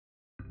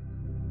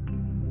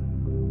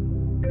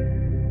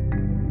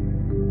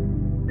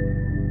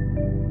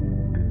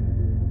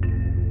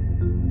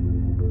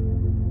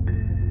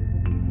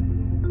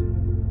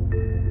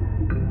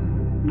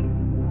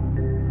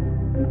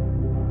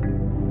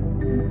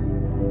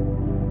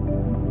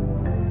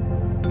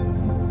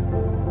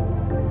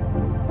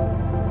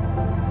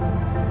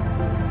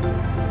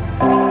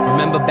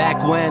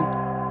back when,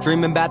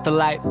 dreaming about the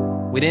life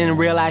we didn't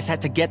realize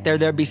had to get there,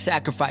 there'd be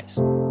sacrifice.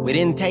 We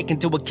didn't take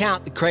into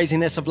account the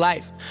craziness of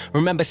life.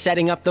 Remember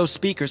setting up those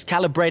speakers,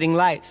 calibrating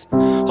lights,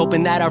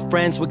 hoping that our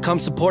friends would come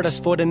support us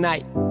for the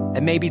night.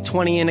 At maybe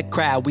 20 in a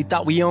crowd, we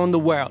thought we owned the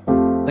world.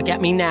 Look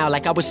at me now,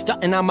 like I was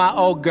stunting on my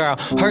old girl.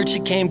 Heard she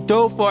came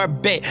through for a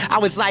bit, I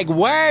was like,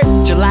 word.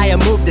 Jelaya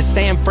moved to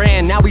San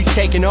Fran, now he's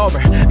taking over.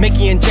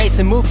 Mickey and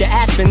Jason moved to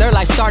Aspen, their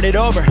life started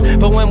over.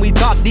 But when we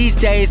talk these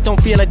days,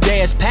 don't feel a day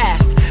has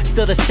passed.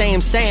 Still the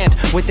same sand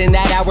within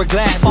that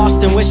hourglass.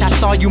 Austin, wish I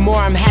saw you more,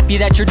 I'm happy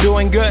that you're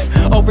doing good.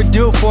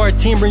 Overdue for a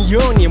team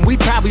reunion, we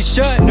probably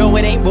should. No,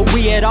 it ain't what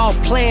we had all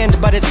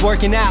planned, but it's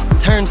working out.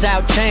 Turns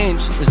out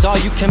change is all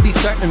you can be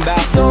certain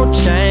about. Don't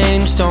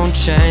change, don't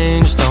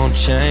change, don't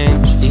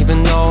change,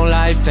 even though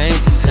life ain't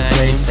the same.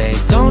 They say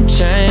don't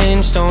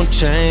change, don't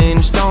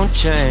change, don't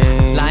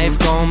change, life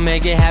gon'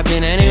 make it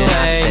happen anyway. And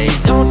I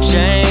say don't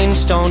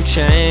change, don't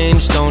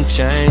change, don't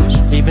change,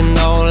 even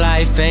though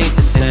life ain't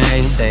the same.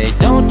 They say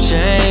don't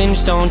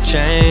change, don't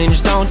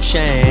change, don't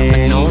change,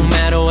 but no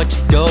matter what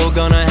you do,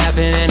 gonna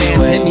happen anyway.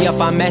 Fans hit me up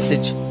on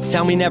message,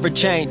 tell me never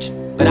change,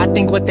 but I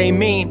think what they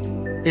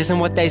mean isn't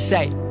what they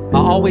say.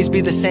 I'll always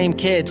be the same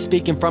kid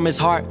speaking from his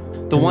heart,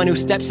 the one who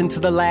steps into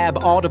the lab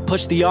all to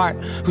push the art,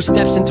 who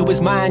steps into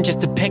his mind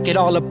just to pick it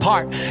all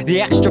apart. The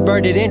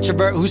extroverted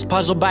introvert who's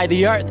puzzled by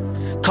the earth,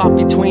 caught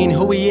between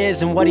who he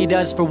is and what he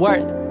does for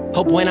worth.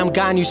 Hope when I'm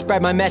gone you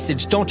spread my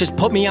message, don't just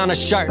put me on a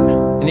shirt.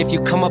 And if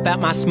you come up at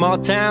my small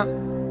town,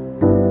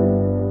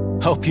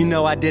 hope you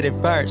know I did it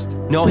first.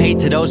 No hate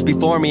to those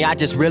before me, I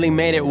just really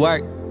made it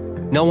work.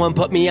 No one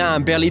put me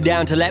on, barely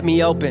down to let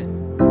me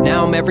open.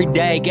 Now I'm every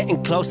day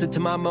getting closer to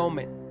my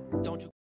moment. Don't you